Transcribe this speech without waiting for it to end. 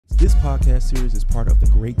This podcast series is part of the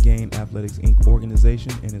Great Game Athletics Inc.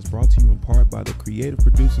 organization and is brought to you in part by the creative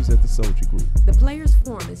producers at the Soldier Group. The Players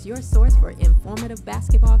Forum is your source for informative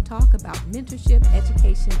basketball talk about mentorship,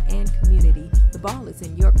 education, and community. The ball is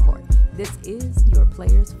in your court. This is your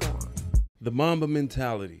Players Forum. The Mamba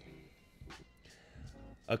mentality.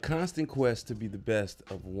 A constant quest to be the best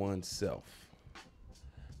of oneself.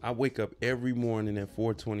 I wake up every morning at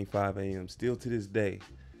 4:25 a.m., still to this day,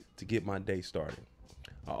 to get my day started.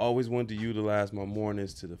 I always wanted to utilize my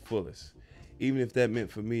mornings to the fullest, even if that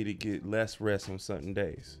meant for me to get less rest on certain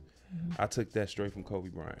days. I took that straight from Kobe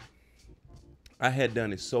Bryant. I had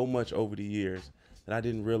done it so much over the years that I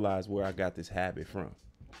didn't realize where I got this habit from.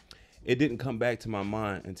 It didn't come back to my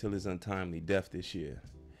mind until his untimely death this year.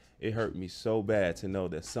 It hurt me so bad to know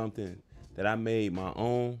that something that I made my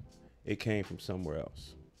own, it came from somewhere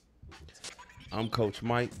else. I'm Coach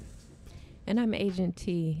Mike. And I'm Agent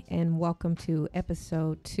Tee, and welcome to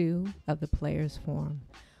episode 2 of the Players Forum.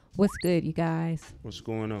 What's good, you guys? What's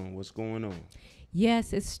going on? What's going on?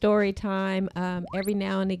 Yes, it's story time. Every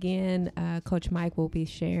now and again, Coach Mike will be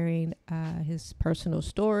sharing his personal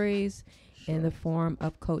stories in the form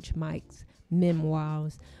of Coach Mike's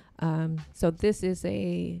memoirs. So this is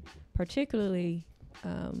a particularly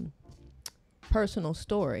personal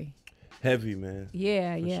story. Heavy, man.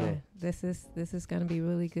 Yeah. Sure. This is going to be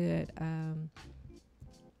really good.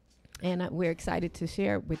 And we're excited to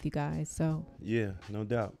share it with you guys. So Yeah, no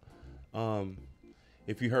doubt.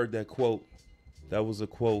 If you heard that quote, that was a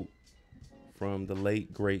quote from the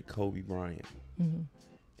late, great Kobe Bryant.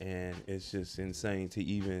 And it's just insane to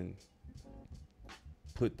even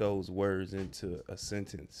put those words into a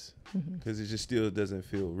sentence because it just still doesn't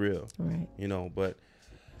feel real. Right. You know, but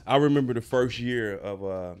I remember the first year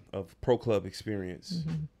of Pro Club experience.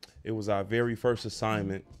 It was our very first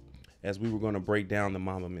assignment as we were going to break down the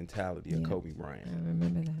Mamba mentality of Kobe Bryant. I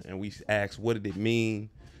remember that. And we asked, what did it mean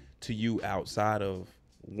to you outside of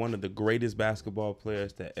one of the greatest basketball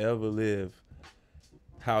players to ever live,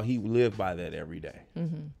 how he lived by that every day?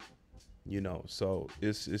 You know, so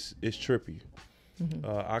it's trippy.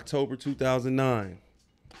 October 2009.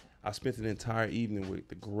 I spent an entire evening with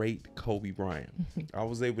the great Kobe Bryant. I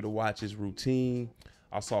was able to watch his routine.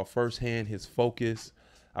 I saw firsthand his focus.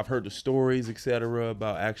 I've heard the stories, etc.,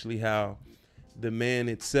 about actually how the man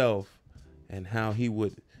itself and how he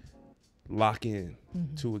would lock in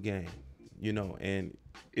to a game, you know, and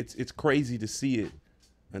it's crazy to see it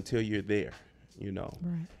until you're there, you know.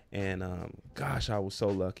 Right. And gosh, I was so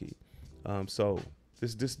lucky. So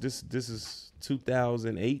this is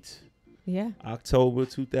 2008. Yeah. October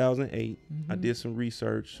 2008. I did some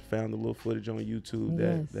research, found a little footage on YouTube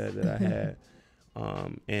that I had,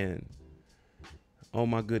 and oh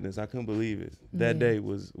my goodness, I couldn't believe it. That day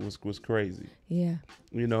was crazy. Yeah.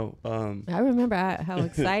 You know, I remember how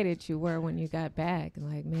excited you were when you got back.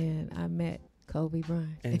 Like, man, I met Kobe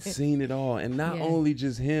Bryant and seen it all, and not only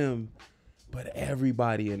just him, but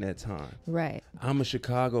everybody in that time. Right. I'm a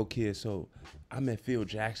Chicago kid, so I met Phil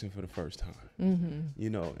Jackson for the first time.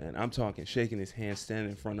 You know, and I'm talking shaking his hand,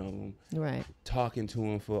 standing in front of him, Right. talking to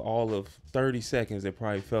him for all of 30 seconds. It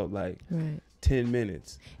probably felt like Right. 10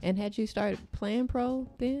 minutes. And had you started playing pro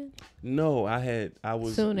then? No, I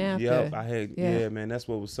was soon after. Yep, I had. Yeah, man, that's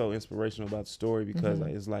what was so inspirational about the story because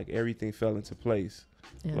like, it's like everything fell into place,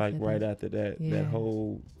 like right after that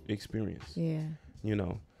whole experience. Yeah. You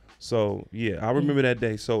know, so yeah, I remember that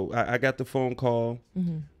day. So I got the phone call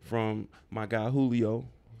from my guy Julio.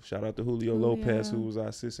 Shout out to Julio Lopez, who was our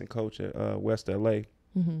assistant coach at West LA.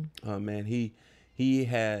 Man, he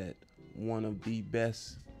had one of the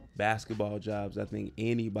best basketball jobs I think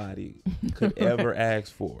anybody could ever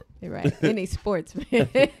ask for. Right. Any sportsman.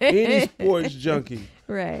 Any sports junkie.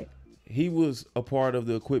 Right. He was a part of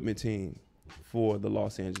the equipment team for the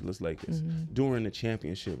Los Angeles Lakers during the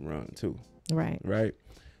championship run too. Right. Right.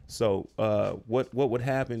 So what would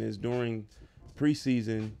happen is during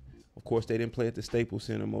preseason, of course, they didn't play at the Staples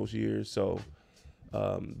Center most years, so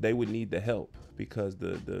they would need the help because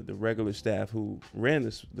the regular staff who ran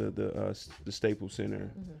the Staples Center,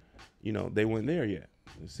 you know, they weren't there yet.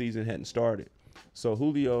 The season hadn't started. So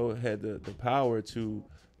Julio had the power to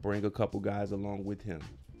bring a couple guys along with him,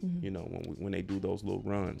 you know, when they do those little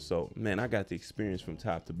runs. So, man, I got the experience from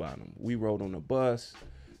top to bottom. We rode on a bus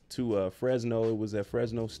to Fresno. It was at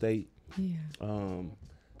Fresno State. Yeah.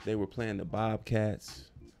 They were playing the Bobcats,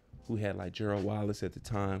 who had like Gerald Wallace at the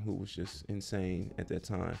time, who was just insane at that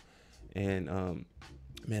time. And,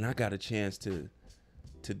 man, I got a chance to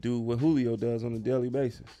do what Julio does on a daily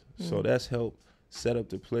basis. So that's helped set up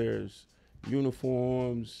the players'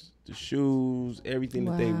 uniforms, the shoes, everything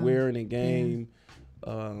that they wear in the game,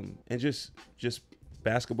 and just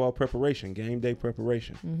basketball preparation, game day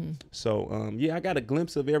preparation. So, yeah, I got a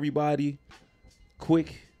glimpse of everybody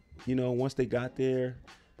quick, once they got there,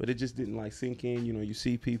 but it just didn't like sink in. You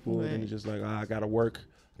see people and it's just like, I got to work,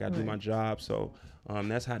 I got to do my job. So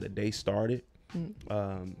that's how the day started.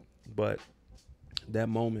 But that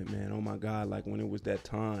moment, man, oh my God, like when it was that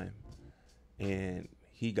time and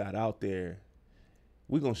he got out there,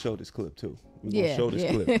 we're going to show this clip too. We're going to show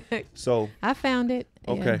this clip. So I found it.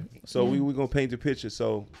 Okay. So we're going to paint the picture.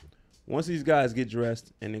 So once these guys get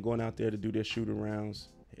dressed and they're going out there to do their shooting rounds,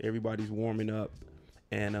 everybody's warming up.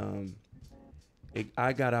 And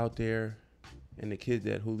I got out there and the kid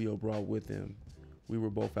that Julio brought with him, we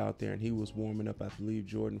were both out there and he was warming up, I believe,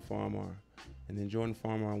 Jordan Farmar. And then Jordan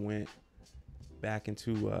Farmar went back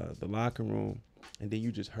into the locker room, and then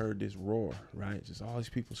you just heard this roar, right? Just all these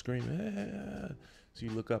people screaming. Ah. So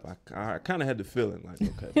you look up. I kind of had the feeling like,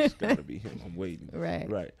 okay, it's got to be him. I'm waiting.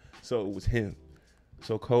 Right. So it was him.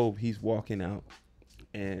 So Kobe, he's walking out,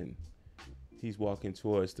 and he's walking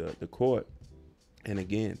towards the court. And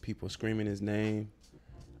again, people screaming his name.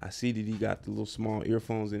 I see that he got the little small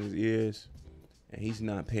earphones in his ears, and he's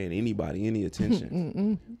not paying anybody any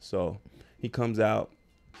attention. So he comes out,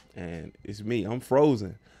 and it's me. I'm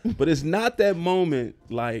frozen. But it's not that moment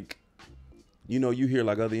like, you hear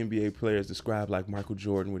like other NBA players describe like Michael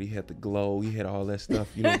Jordan, where he had the glow, he had all that stuff,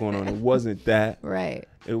 going on. It wasn't that. Right.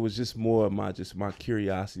 It was just more of my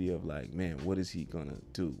curiosity of like, man, what is he gonna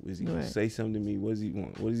do? Is he gonna say something to me? What does he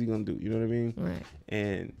want? What is he gonna do? You know what I mean? Right.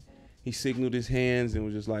 And he signaled his hands and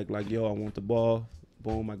was just like, yo, I want the ball.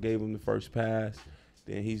 Boom, I gave him the first pass.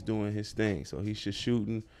 Then he's doing his thing. So he's just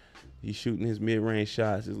shooting. He's shooting his mid-range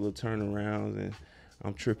shots, his little turnarounds, and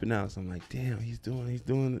I'm tripping out. So I'm like, damn, he's doing, he's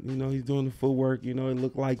doing the footwork. It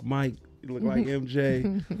looked like Mike, it looked like MJ,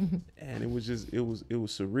 and it was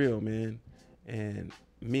surreal, man. And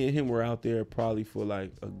me and him were out there probably for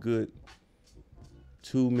like a good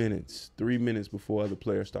 2 minutes, 3 minutes before other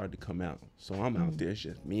players started to come out. So I'm out there, it's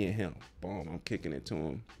just me and him. Boom, I'm kicking it to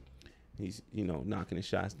him. He's, knocking his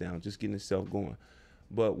shots down, just getting himself going.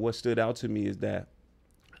 But what stood out to me is that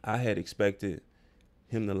I had expected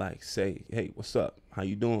him to like say, hey, what's up? How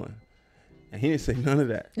you doing? And he didn't say none of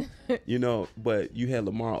that, but you had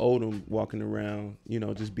Lamar Odom walking around,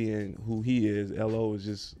 just being who he is. LO is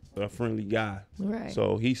just a friendly guy. Right.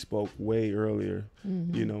 So he spoke way earlier,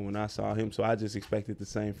 when I saw him. So I just expected the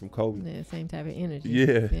same from Kobe. Yeah, same type of energy.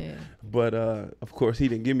 Yeah. But of course he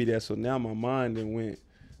didn't give me that. So now my mind then went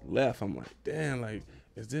left. I'm like, damn, like,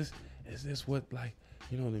 is this what like,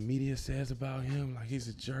 the media says about him? Like, he's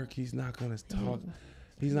a jerk. He's not going to talk.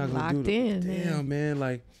 He's not going to do it. Damn, man.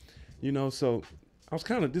 Like, so I was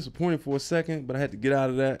kind of disappointed for a second, but I had to get out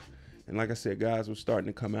of that. And like I said, guys were starting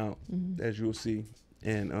to come out, as you'll see.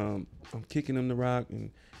 And I'm kicking him the rock,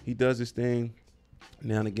 and he does his thing.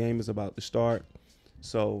 Now the game is about to start.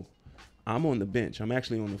 So I'm on the bench. I'm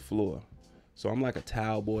actually on the floor. So I'm like a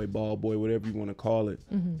towel boy, ball boy, whatever you want to call it.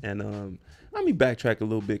 And let me backtrack a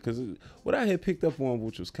little bit, because what I had picked up on,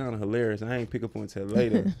 which was kind of hilarious, and I ain't pick up on until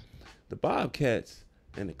later, the Bobcats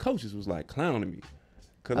and the coaches was like clowning me.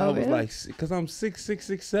 Cause I was like, cause I'm 6'6",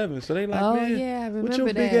 6'7", so they like, man, I remember what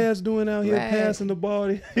your big ass doing out here passing the ball?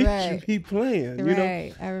 He should be playing,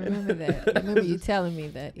 Right, I remember that. I remember you telling me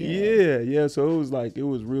that. Yeah. So it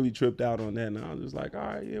was really tripped out on that, and I was just like, all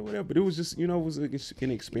right, yeah, whatever. But it was just, it was an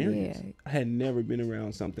experience. Yeah. I had never been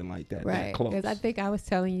around something like that. That close. Because I think I was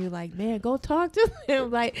telling you, like, man, go talk to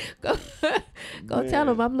him, like, go tell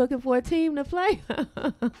him I'm looking for a team to play.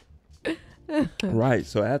 Right.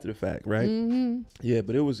 So after the fact, right? Yeah,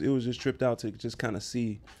 but it was just tripped out to just kind of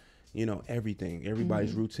see, everything,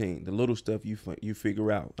 everybody's routine, the little stuff you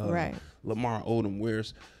figure out. Right. Lamar Odom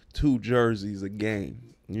wears 2 jerseys a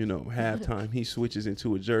game. Halftime he switches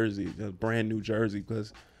into a jersey, a brand new jersey,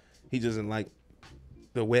 because he doesn't like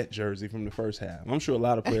the wet jersey from the first half. I'm sure a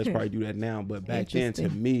lot of players probably do that now, but back then to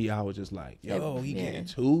me, I was just like, yo, he getting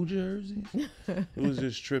 2 jerseys. It was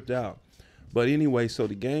just tripped out. But anyway, so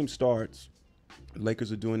the game starts.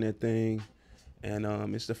 Lakers are doing their thing, and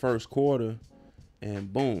it's the first quarter,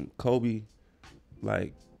 and boom, Kobe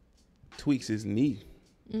like tweaks his knee.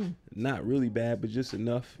 Not really bad, but just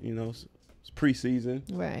enough, it's preseason.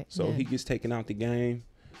 Right. So he gets taken out the game,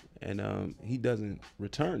 and he doesn't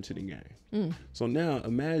return to the game. So now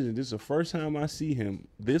imagine, this is the first time I see him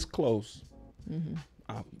this close.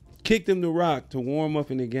 I kicked him the rock to warm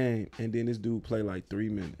up in the game, and then this dude played like 3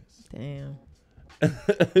 minutes. Damn.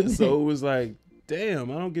 So it was like,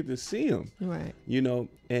 damn, I don't get to see him. Right.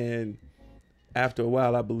 And after a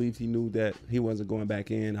while, I believed he knew that he wasn't going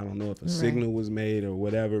back in. I don't know if a signal was made or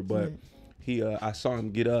whatever, but I saw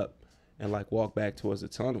him get up, and like walk back towards the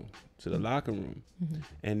tunnel to the locker room.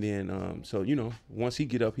 And then, so, you know, once he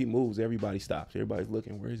get up, he moves, everybody stops. Everybody's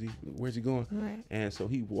looking, where's he going? Right. And so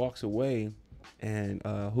he walks away, and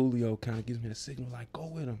Julio kind of gives me a signal, like, go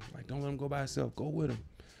with him. Like, don't let him go by himself. Go with him.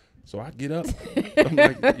 So I get up. I'm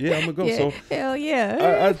like, yeah, I'm going to go. Yeah, So hell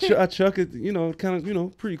yeah. I chuck it, you know, kind of, you know,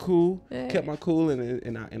 pretty cool. Yeah. Kept my cool,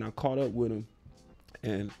 and I caught up with him.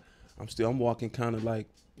 And I'm walking kind of like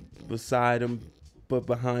beside him, but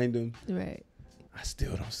behind him. Right. I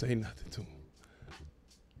still don't say nothing to him.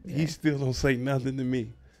 Yeah. He still don't say nothing to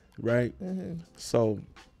me, right? So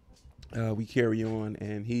we carry on,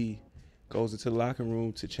 and he goes into the locker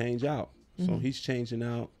room to change out. So he's changing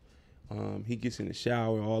out. He gets in the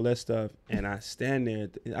shower, all that stuff, and I stand there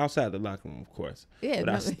outside the locker room, of course. Yeah.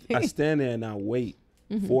 But I stand there and I wait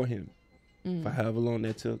for him for however long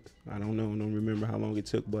that took. I don't know. I don't remember how long it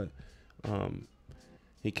took, but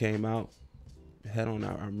he came out, had on.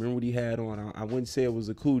 I remember what he had on. I wouldn't say it was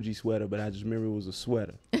a Coogee sweater, but I just remember it was a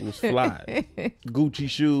sweater. It was fly. Gucci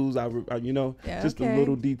shoes. I you know, Yeah, just okay. a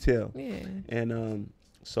little detail. Yeah. And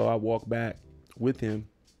so I walk back with him.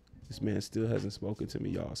 This man still hasn't spoken to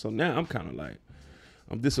me, y'all. So now I'm kind of like,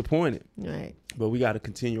 I'm disappointed. Right. But we got to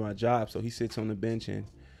continue our job. So he sits on the bench, and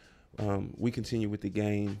we continue with the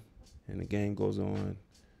game, and the game goes on.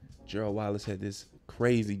 Gerald Wallace had this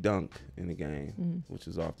crazy dunk in the game, which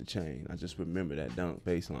was off the chain. I just remember that dunk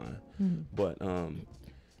baseline. But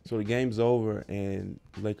so the game's over, and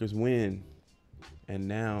Lakers win, and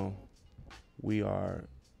now we are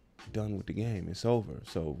done with the game. It's over.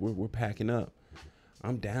 So we're packing up.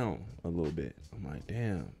 I'm down a little bit. I'm like,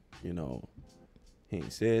 damn, you know, he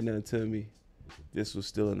ain't said nothing to me. This was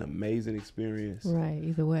still an amazing experience. Right.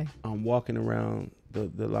 Either way. I'm walking around the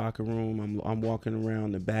locker room. I'm walking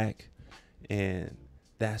around the back, and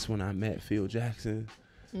that's when I met Phil Jackson.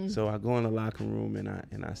 So I go in the locker room,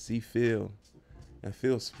 and I see Phil, and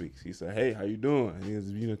Phil speaks. He said, "Hey, how you doing?" And he has,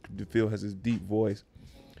 you know, Phil has his deep voice,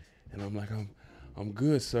 and I'm like, I'm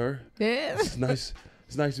good, sir. Yeah. It's nice.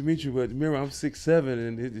 It's nice to meet you, but remember, I'm 6'7",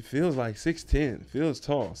 and it feels like 6'10". It feels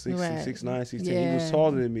tall, 6'9", 6'10". Yeah. He was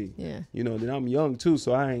taller than me. Yeah. You know, then I'm young too,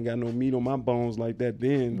 so I ain't got no meat on my bones like that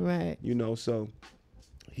then. Right. You know, so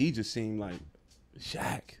he just seemed like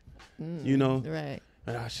Shaq, you know. Right.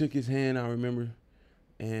 And I shook his hand, I remember,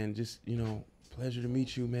 and just, you know, pleasure to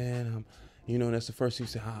meet you, man. You know, that's the first thing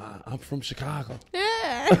he said, I'm from Chicago.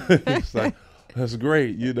 Yeah. It's like, that's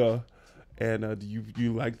great, you know. And do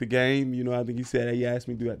you like the game? You know, I think he said, he asked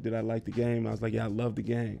me, did I like the game? I was like, yeah, I love the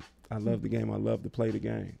game. I love the game. I love to play the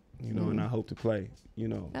game, you know, and I hope to play, you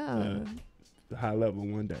know, the high level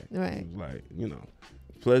one day. Right. It was like, you know,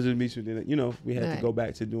 pleasure to meet you. Then, you know, we had Right. to go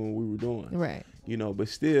back to doing what we were doing. Right. You know, but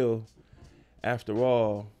still, after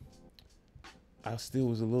all, I still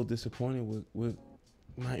was a little disappointed with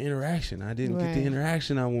my interaction. I didn't get the Right.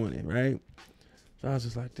 interaction I wanted, right? So I was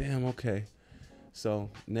just like, damn, okay. So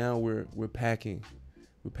now we're packing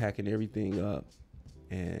everything up,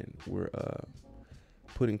 and we're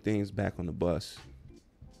putting things back on the bus.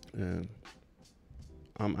 And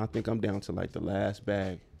I think I'm down to like the last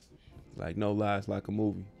bag, like no lies, like a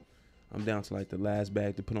movie. I'm down to like the last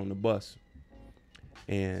bag to put on the bus,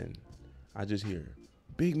 and I just hear,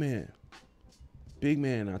 big man.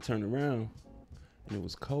 I turn around, and it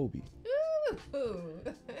was Kobe.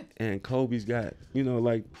 And Kobe's got, you know,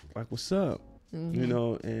 like what's up? You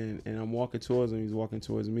know, and I'm walking towards him. He's walking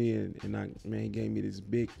towards me, and he gave me this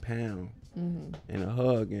big pound and a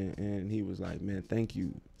hug, and he was like, man, thank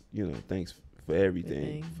you, you know, thanks for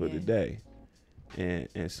everything for the day,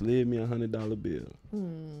 and slid me $100 bill.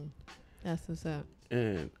 That's what's up.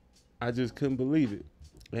 And I just couldn't believe it.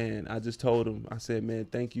 And I just told him, I said, man,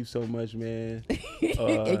 thank you so much, man.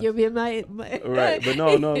 And you'll be my Right, but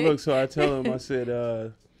no, look, so I tell him, I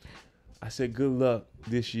said, good luck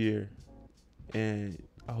this year, and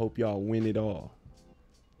I hope y'all win it all.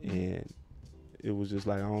 And it was just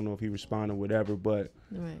like, I don't know if he responded or whatever, but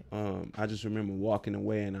right. I just remember walking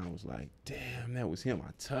away, and I was like, damn, that was him.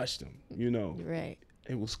 I touched him, you know. Right.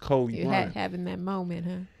 It was Kobe You Bryant. having that moment,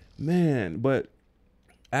 huh? Man, but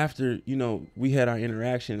after, you know, we had our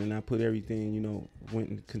interaction, and I put everything, you know, went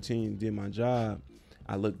and continued and did my job,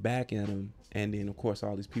 I looked back at him, and then, of course,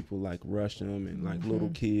 all these people, like, rushed him, and, like, little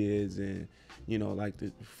kids, and, you know, like,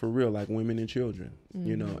 for real, like, women and children,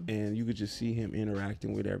 you know, and you could just see him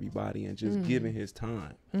interacting with everybody and just giving his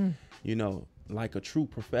time, you know, like a true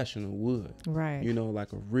professional would. Right. You know,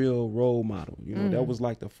 like a real role model. You know, that was,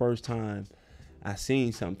 like, the first time I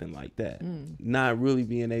seen something like that. Not really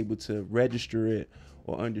being able to register it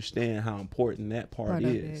or understand how important that part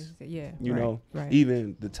is. Yeah. You right, know, right.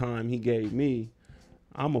 even the time he gave me,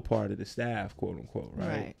 I'm a part of the staff, quote unquote,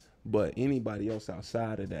 right? But anybody else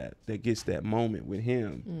outside of that gets that moment with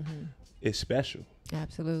him is special.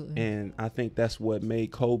 Absolutely. And I think that's what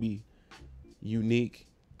made Kobe unique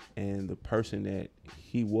and the person that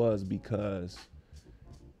he was, because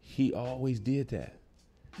he always did that.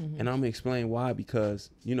 And I'm gonna explain why, because,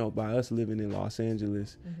 you know, by us living in Los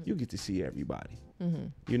Angeles, you get to see everybody.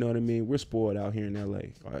 You know what I mean? We're spoiled out here in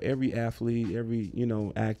LA. Every athlete, every, you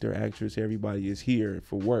know, actor, actress, everybody is here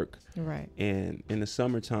for work. Right. And in the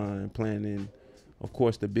summertime, playing in, of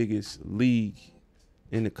course, the biggest league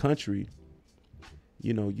in the country,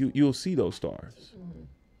 you know, you'll see those stars.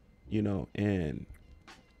 You know, and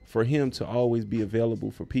for him to always be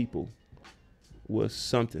available for people was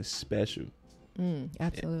something special.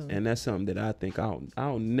 Absolutely. And that's something that I think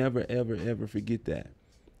I'll never, ever, ever forget that.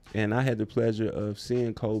 And I had the pleasure of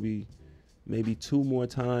seeing Kobe maybe 2 more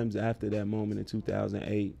times after that moment in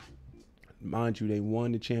 2008. Mind you, they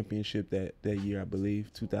won the championship that year, I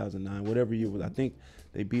believe, 2009, whatever year it was. I think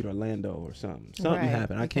they beat Orlando or something. Something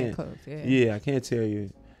happened. I can't. Close, I can't tell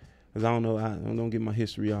you, because I don't know. I don't get my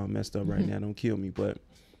history all messed up right now. Don't kill me. But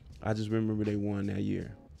I just remember they won that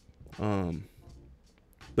year.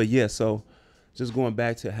 But yeah, so just going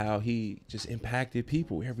back to how he just impacted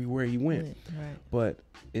people everywhere he went. Right. But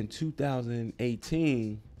in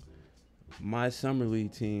 2018, my summer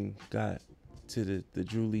league team got to the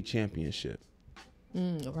Drew League Championship.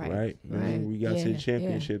 Right. We got to the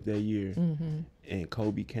championship that year, and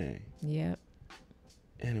Kobe came. Yep.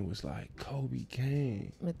 And it was like, Kobe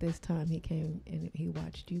came. But this time he came and he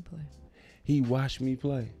watched you play. He watched me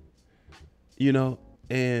play. You know,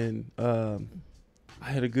 and I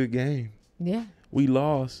had a good game. Yeah. We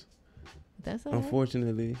lost. That's all right.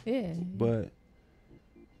 Unfortunately. Yeah. But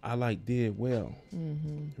I did well.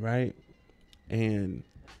 Right? And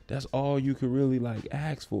that's all you could really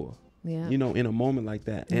ask for. Yeah. You know, in a moment like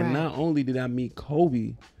that. And Right. not only did I meet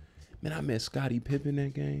Kobe, man, I met Scottie Pippen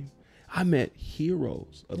that game. I met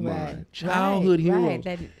heroes of mine, childhood heroes. Right.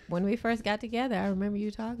 That when we first got together, I remember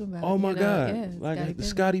you talking about. Oh my God! Yeah, the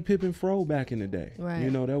Scottie Pippen fro back in the day. Right.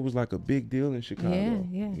 You know, that was like a big deal in Chicago.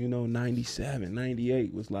 Yeah. You know, 97,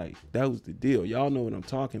 98 was that was the deal. Y'all know what I'm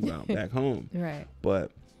talking about back home. Right.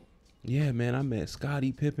 But yeah, man, I met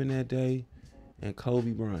Scottie Pippen that day and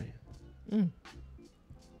Kobe Bryant.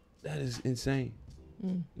 That is insane.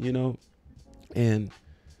 You know, and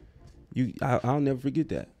I'll never forget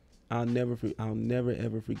that. I'll never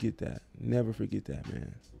ever forget that. Never forget that,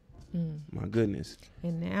 man. My goodness.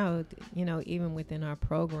 And now, you know, even within our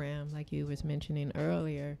program, like you was mentioning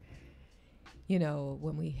earlier, you know,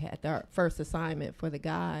 when we had our first assignment for the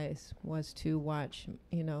guys was to watch,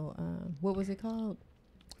 you know, what was it called?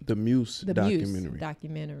 The Muse documentary. Muse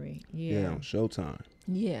documentary. Yeah, on Showtime.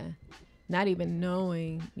 Yeah. Not even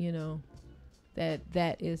knowing, you know,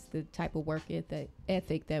 that is the type of work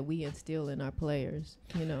ethic that we instill in our players,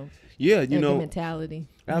 you know. Yeah, you know, the mentality.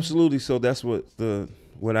 Absolutely. So that's what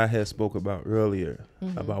I had spoke about earlier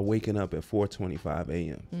about waking up at 4:25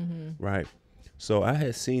 a.m. Right. So I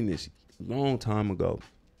had seen this long time ago,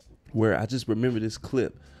 where I just remember this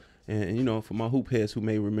clip, and you know, for my hoop heads who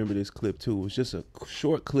may remember this clip too, it was just a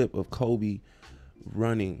short clip of Kobe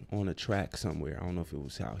running on a track somewhere. I don't know if it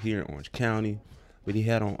was out here in Orange County, but he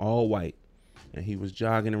had on all white. And he was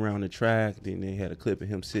jogging around the track. Then they had a clip of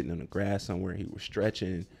him sitting on the grass somewhere. He was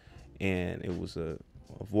stretching, and it was a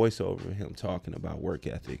voiceover of him talking about work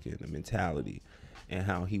ethic and the mentality, and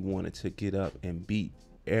how he wanted to get up and beat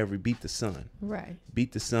the sun, right?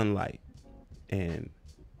 Beat the sunlight, and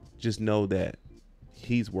just know that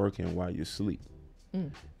he's working while you sleep.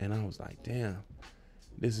 And I was like, damn,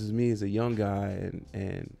 this is me as a young guy,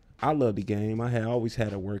 and I love the game. I had always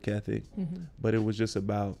had a work ethic, but it was just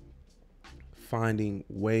about finding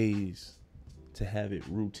ways to have it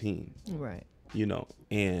routine, right? You know,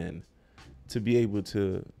 and to be able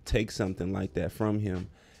to take something like that from him.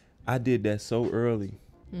 I did that so early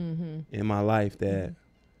in my life that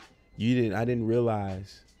I didn't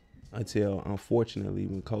realize until, unfortunately,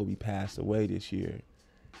 when Kobe passed away this year,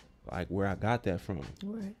 where I got that from.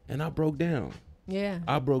 Right. And I broke down. Yeah.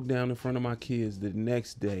 I broke down in front of my kids the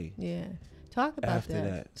next day. Yeah. Talk about after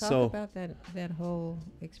that. Talk about that whole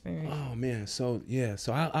experience. Oh man, so yeah,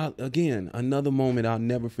 so I again, another moment I'll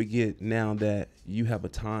never forget, now that you have a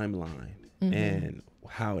timeline and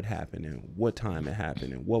how it happened and what time it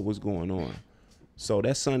happened and what was going on. So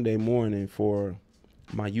that Sunday morning, for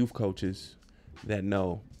my youth coaches that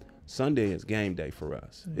know, Sunday is game day for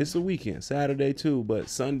us. It's a weekend, Saturday too, but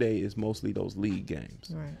Sunday is mostly those league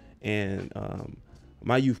games. Right. And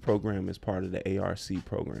my youth program is part of the ARC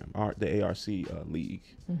program, the ARC league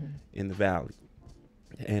in the Valley.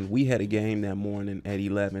 And we had a game that morning at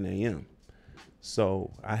 11 a.m.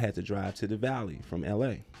 So I had to drive to the Valley from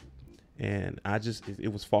LA. And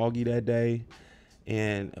it was foggy that day.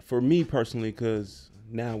 And for me personally, because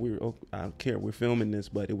now I don't care, we're filming this,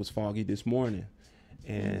 but it was foggy this morning.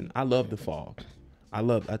 And I love the fog.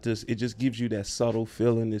 It just gives you that subtle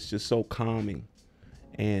feeling. It's just so calming.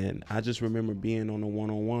 And I just remember being on the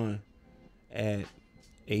one-on-one at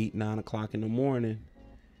 8, 9 o'clock in the morning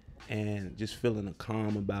and just feeling a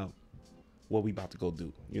calm about what we about to go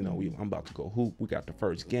do. You know, I'm about to go hoop. We got the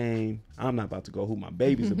first game. I'm not about to go hoop. My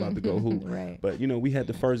baby's about to go hoop. Right. But, you know, we had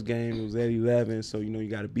the first game. It was at 11. So, you know, you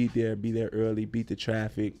got to be there early, beat the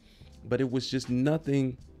traffic. But it was just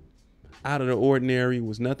nothing out of the ordinary. It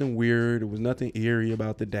was nothing weird. It was nothing eerie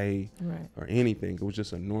about the day or anything. It was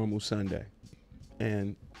just a normal Sunday.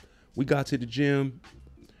 And we got to the gym.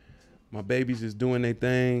 My babies is doing their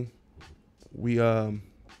thing. We're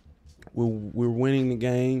winning the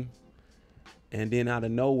game. And then out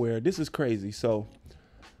of nowhere, this is crazy. So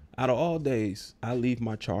out of all days, I leave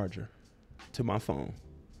my charger to my phone.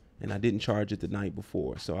 And I didn't charge it the night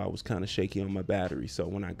before. So I was kind of shaky on my battery. So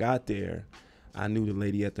when I got there, I knew the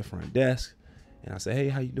lady at the front desk. And I said, hey,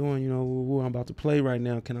 how you doing? You know, I'm about to play right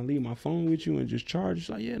now. Can I leave my phone with you and just charge? She's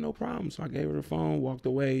like, yeah, no problem. So I gave her the phone, walked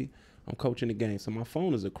away. I'm coaching the game. So my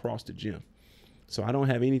phone is across the gym. So I don't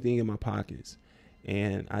have anything in my pockets.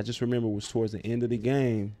 And I just remember it was towards the end of the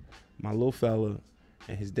game, my little fella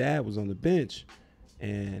and his dad was on the bench.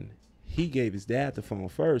 And he gave his dad the phone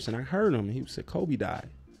first. And I heard him. And he said, Kobe died.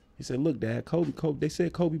 He said, look, Dad, Kobe, they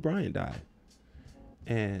said Kobe Bryant died.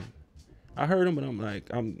 And I heard him, but I'm like,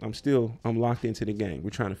 I'm locked into the game. We're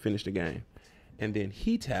trying to finish the game. And then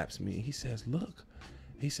he taps me. He says, look,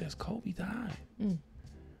 he says, Kobe died.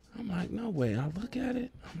 I'm like, no way. I look at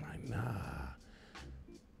it. I'm like,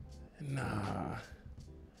 nah.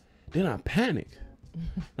 Then I panicked.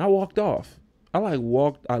 I walked off. I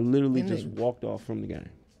literally just walked off from the game.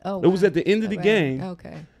 Oh, it was at the end of the game.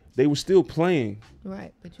 Okay. They were still playing.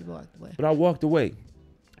 Right, but you walked away. But I walked away.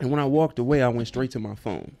 And when I walked away, I went straight to my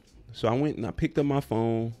phone. So I went and I picked up my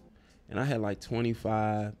phone, and I had like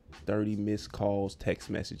 25, 30 missed calls, text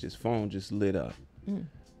messages. Phone just lit up. I'm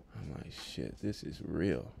like, shit, this is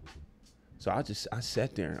real. So I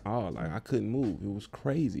sat there and I couldn't move. It was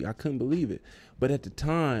crazy. I couldn't believe it. But at the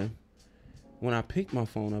time, when I picked my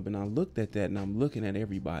phone up and I looked at that and I'm looking at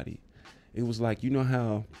everybody, it was like, you know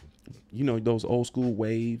how, you know, those old school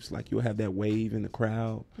waves, like you'll have that wave in the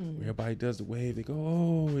crowd where everybody does the wave. They go,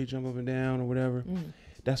 oh, they jump up and down or whatever.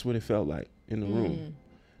 That's what it felt like in the room.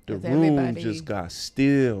 The room just got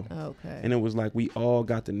still. Okay. And it was like we all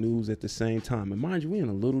got the news at the same time. And mind you, we in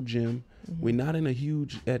a little gym. We're not in a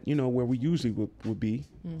huge, where we usually would be,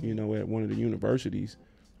 you know, at one of the universities.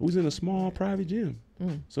 It was in a small private gym.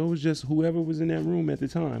 So it was just whoever was in that room at the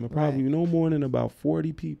time. Probably no more than about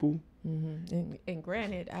 40 people. And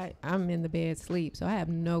granted, I'm in the bed asleep, so I have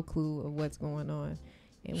no clue of what's going on.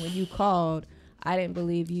 And when you called, I didn't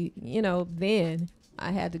believe you, you know, then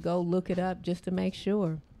I had to go look it up just to make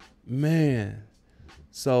sure. Man.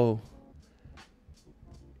 So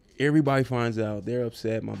everybody finds out. They're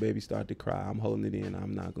upset. My baby started to cry. I'm holding it in.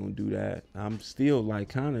 I'm not going to do that. I'm still like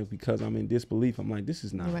kind of, because I'm in disbelief. I'm like, this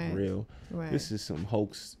is not real. This is some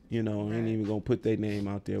hoax. You know, I ain't even going to put their name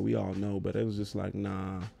out there. We all know. But it was just like,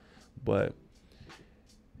 nah. But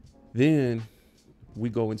then we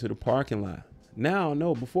go into the parking lot. Now,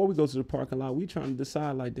 no, before we go to the parking lot, we trying to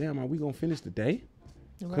decide, like, damn, are we going to finish the day?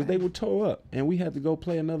 Because they were tore up, and we had to go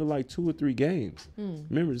play another, like, 2 or 3 games.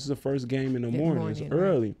 Remember, this is the first game in the morning. It's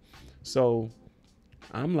early. So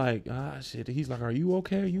I'm like, shit. He's like, are you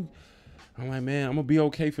okay? I'm like, man, I'm going to be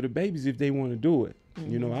okay for the babies if they want to do it.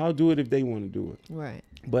 You know, I'll do it if they want to do it. Right.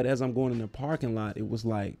 But as I'm going in the parking lot, it was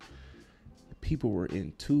like people were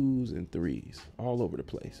in 2s and 3s all over the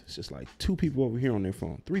place. It's just like 2 people over here on their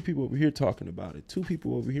phone, 3 people over here talking about it, 2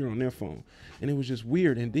 people over here on their phone. And it was just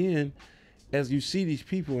weird. And then as you see these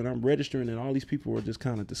people and I'm registering and all these people are just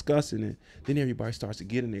kind of discussing it, then everybody starts to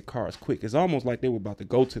get in their cars quick. It's almost like they were about to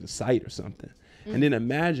go to the site or something. And then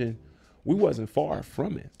imagine we wasn't far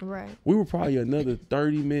from it. Right. We were probably another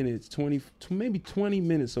 30 minutes, 20, maybe 20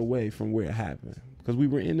 minutes away from where it happened, because we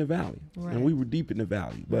were in the valley and we were deep in the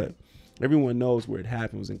valley. But everyone knows where it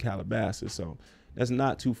happened was in Calabasas. So that's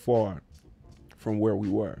not too far from where we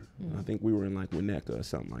were. I think we were in like Winnetka or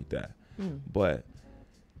something like that. But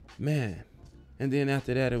man. And then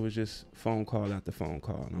after that, it was just phone call after phone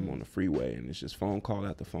call. And I'm on the freeway, and it's just phone call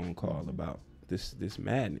after phone call about this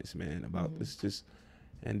madness, man, about this just.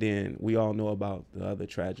 And then we all know about the other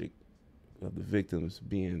tragic of the victims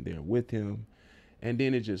being there with him. And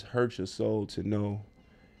then it just hurts your soul to know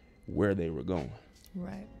where they were going.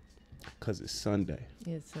 Right. Because it's Sunday.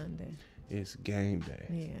 It's Sunday. it's game day.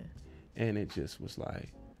 Yeah. And it just was like,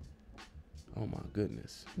 oh my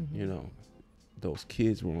goodness. Mm-hmm. You know, those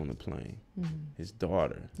kids were on the plane. Mm-hmm. His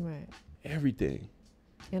daughter. Right. Everything.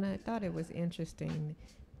 And I thought it was interesting.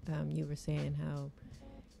 You were saying how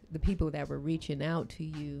the people that were reaching out to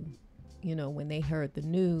you, you know, when they heard the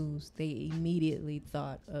news, they immediately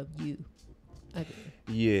thought of you.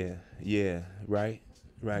 Yeah, right.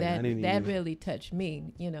 That really touched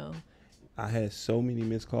me, you know. I had so many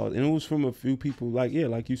missed calls, and it was from a few people, like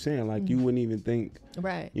you saying, like you wouldn't even think,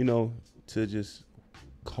 right? You know, to just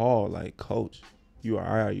call like, Coach, you are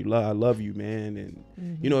all right. I love you, man,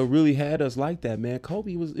 and you know, it really had us like that, man.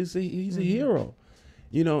 Kobe he's a hero,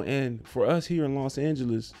 you know, and for us here in Los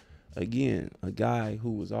Angeles, again, a guy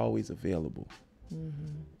who was always available.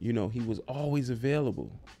 You know, he was always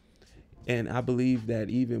available. And I believe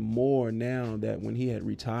that even more now that when he had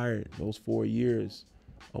retired those 4 years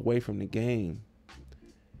away from the game,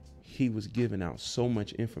 he was giving out so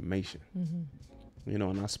much information. You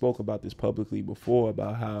know, and I spoke about this publicly before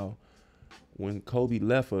about how when Kobe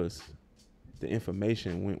left us, the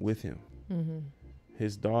information went with him.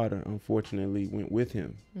 His daughter, unfortunately, went with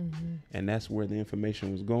him. And that's where the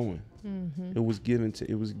information was going. It was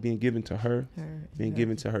being given to her, being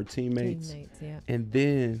given to her teammates. Yeah. And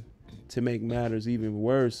then, to make matters even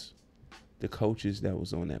worse, the coaches that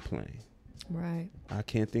was on that plane. Right. I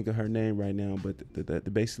can't think of her name right now,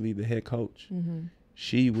 but basically the head coach,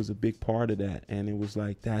 she was a big part of that. And it was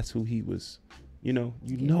like, that's who he was, you know,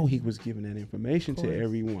 he was giving that information to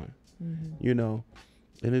everyone, you know,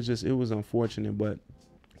 and it was unfortunate. But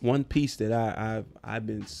one piece that I've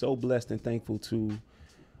been so blessed and thankful to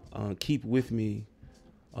keep with me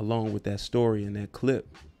along with that story and that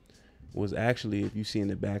clip was actually, if you see in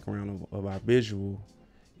the background of our visual,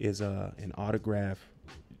 is an autograph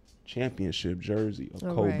championship jersey of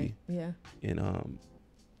Kobe in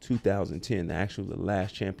 2010, the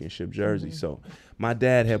last championship jersey. So my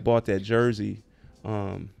dad had bought that jersey.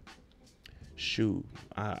 I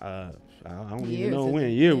don't even know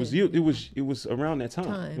when. Yeah, it was around that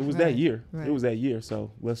time. It was that year. Right. It was that year.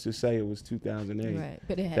 So let's just say it was 2008. Right,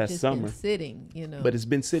 but it had that just summer. Been sitting, you know. But it's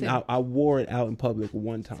been sitting. I wore it out in public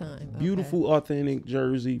one time. Beautiful, authentic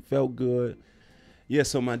jersey. Felt good. Yeah.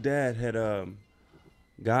 So my dad had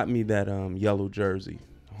got me that yellow jersey,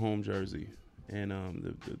 home jersey, and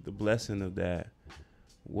the blessing of that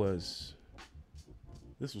was,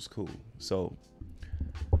 this was cool. So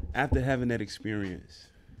after having that experience,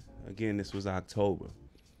 again, this was October,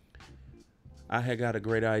 I had got a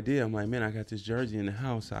great idea. I'm like, man, I got this jersey in the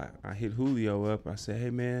house. I hit Julio up. I said,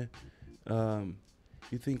 hey, man,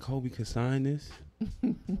 you think Kobe could sign this?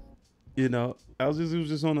 You know, it was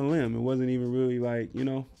just on a limb. It wasn't even really like, you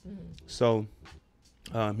know. So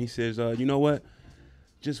he says, you know what?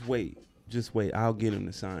 Just wait. I'll get him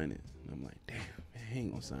to sign it. And I'm like, damn, man, he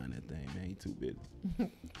ain't gonna sign that thing, man. He too busy.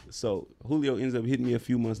 So Julio ends up hitting me a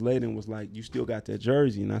few months later and was like, you still got that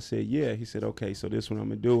jersey? And I said, yeah. He said, okay, so this is what I'm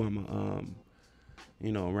gonna do. I'm gonna,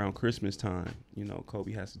 you know, around Christmas time, you know,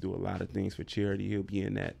 Kobe has to do a lot of things for charity. He'll be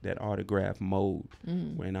in that autograph mode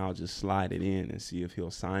when I'll just slide it in and see if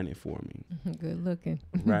he'll sign it for me. Good looking.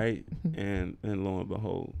 Right? And lo and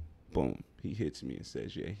behold, boom, he hits me and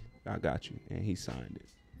says, yeah, I got you. And he signed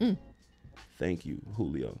it. Thank you,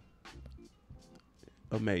 Julio.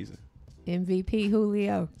 Amazing. MVP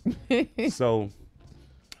Julio. So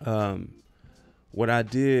what I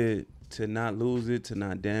did to not lose it, to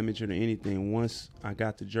not damage it or anything, once I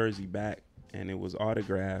got the jersey back and it was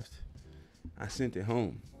autographed, I sent it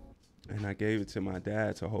home and I gave it to my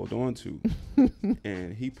dad to hold on to.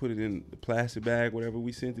 And he put it in the plastic bag, whatever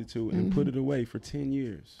we sent it to, and put it away for 10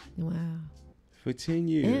 years. Wow. For 10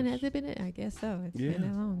 years. And has it been? I guess so. It's been that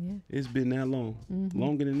long, yeah. It's been that long.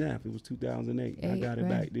 Longer than that. It was 2008. I got it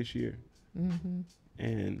back this year.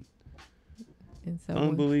 And so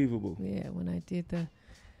unbelievable. When I did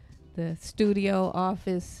the studio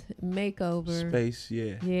office makeover space,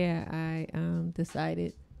 I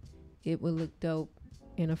decided it would look dope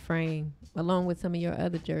in a frame along with some of your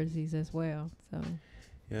other jerseys as well. So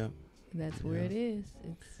that's where it is.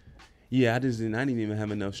 I didn't even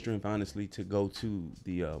have enough strength, honestly, to go to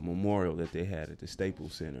the memorial that they had at the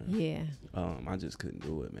Staples Center. I just couldn't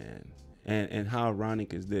do it, man. And how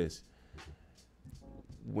ironic is this?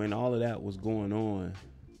 When all of that was going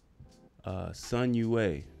on, Sun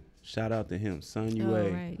Yue, shout out to him, Sun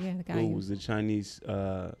Yue, who was the Chinese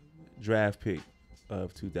draft pick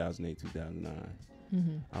of 2008,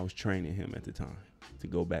 2009. I was training him at the time to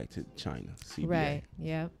go back to China, CBA,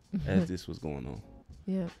 as this was going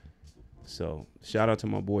on. So shout out to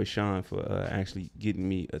my boy Sean for actually getting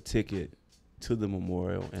me a ticket to the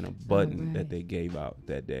memorial and a button that they gave out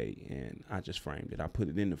that day, and I just framed it. I put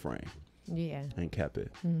it in the frame. Yeah. And kept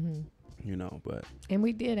it. Mm-hmm. You know, but. And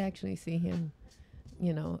we did actually see him,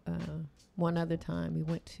 you know, one other time. We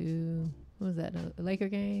went to, what was that, a Laker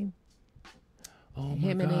game? Oh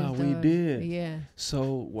my God, we did. Yeah.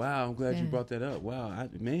 So, wow, I'm glad you brought that up. Wow,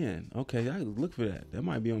 okay, I look for that. That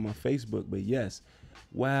might be on my Facebook, but yes.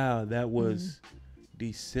 Wow, that was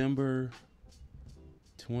December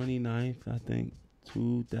 29th, I think,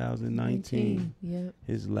 2019. Yep.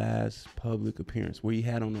 His last public appearance where he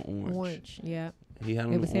had on the orange. Orange, yeah. He had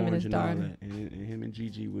on it was the him orange and his all daughter. that. And him and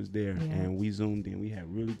Gigi was there. Yeah. And we zoomed in. We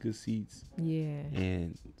had really good seats. Yeah.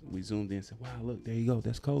 And we zoomed in and said, wow, look, there you go.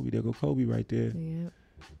 That's Kobe. There go Kobe right there. Yeah.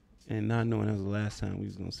 And not knowing that was the last time we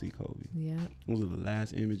was going to see Kobe. Yeah. Those are the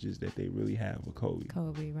last images that they really have of Kobe.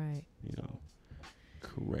 Kobe, right. You know,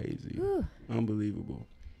 crazy. Whew. Unbelievable.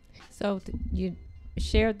 So you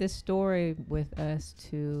shared this story with us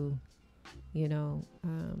to, you know,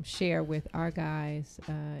 share with our guys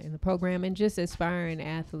in the program and just aspiring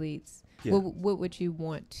athletes. Yeah. What would you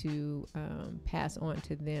want to pass on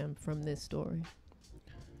to them from this story?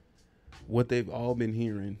 What they've all been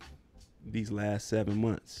hearing these last 7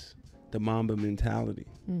 months, the Mamba mentality,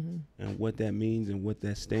 and what that means and what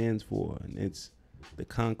that stands for. And it's the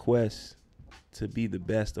conquest to be the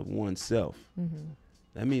best of oneself.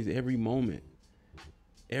 That means every moment,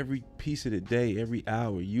 every piece of the day, every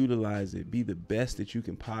hour, utilize it. Be the best that you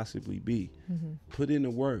can possibly be. Put in the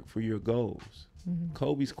work for your goals.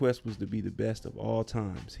 Kobe's quest was to be the best of all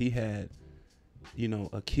times. He had, you know,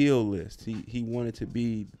 a kill list. He wanted to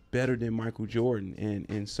be better than Michael Jordan, and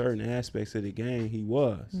in certain aspects of the game, he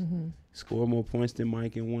was. Scored more points than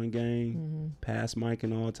Mike in one game. Passed Mike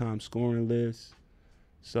in all-time scoring lists.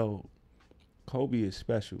 So Kobe is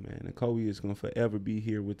special, man. And Kobe is going to forever be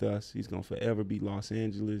here with us. He's going to forever be Los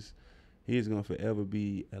Angeles. He is going to forever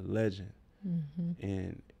be a legend.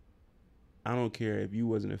 And I don't care if you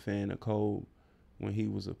wasn't a fan of Kobe when he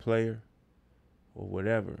was a player or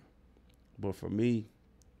whatever. But for me,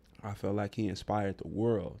 I felt like he inspired the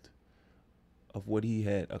world of what he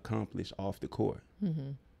had accomplished off the court.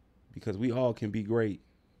 Because we all can be great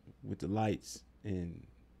with the lights and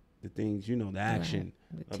the things, you know, the action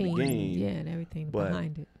of the game. Yeah, and everything but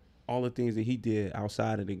behind it. All the things that he did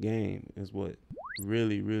outside of the game is what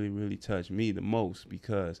really, really, really touched me the most.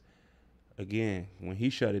 Because, again, when he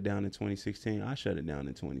shut it down in 2016, I shut it down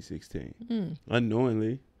in 2016.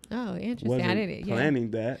 Unknowingly. Oh, interesting. Wasn't I didn't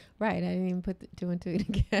planning that. Right. I didn't even put the two and two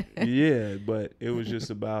together. Yeah, but it was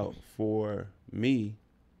just about, for me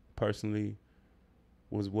personally,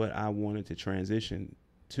 was what I wanted to transition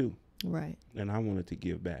to. Right. And I wanted to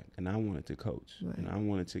give back, and I wanted to coach, and I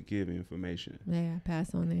wanted to give information. Yeah,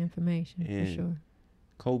 pass on the information, and for sure.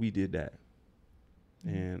 Kobe did that.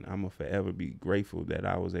 And I'm going to forever be grateful that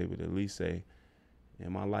I was able to at least say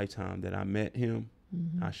in my lifetime that I met him,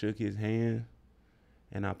 I shook his hand,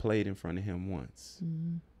 and I played in front of him once.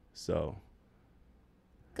 So.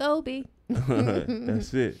 Kobe.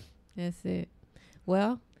 That's it. That's it.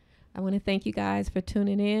 Well, I want to thank you guys for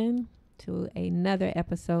tuning in to another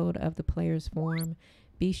episode of the Players Forum.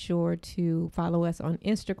 Be sure to follow us on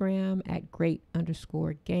Instagram at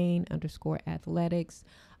great_gain_athletics.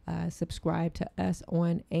 Subscribe to us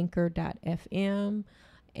on anchor.fm,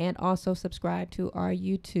 and also subscribe to our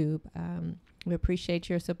YouTube. We appreciate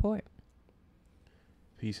your support.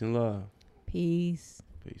 Peace and love. Peace.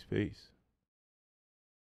 Peace, peace.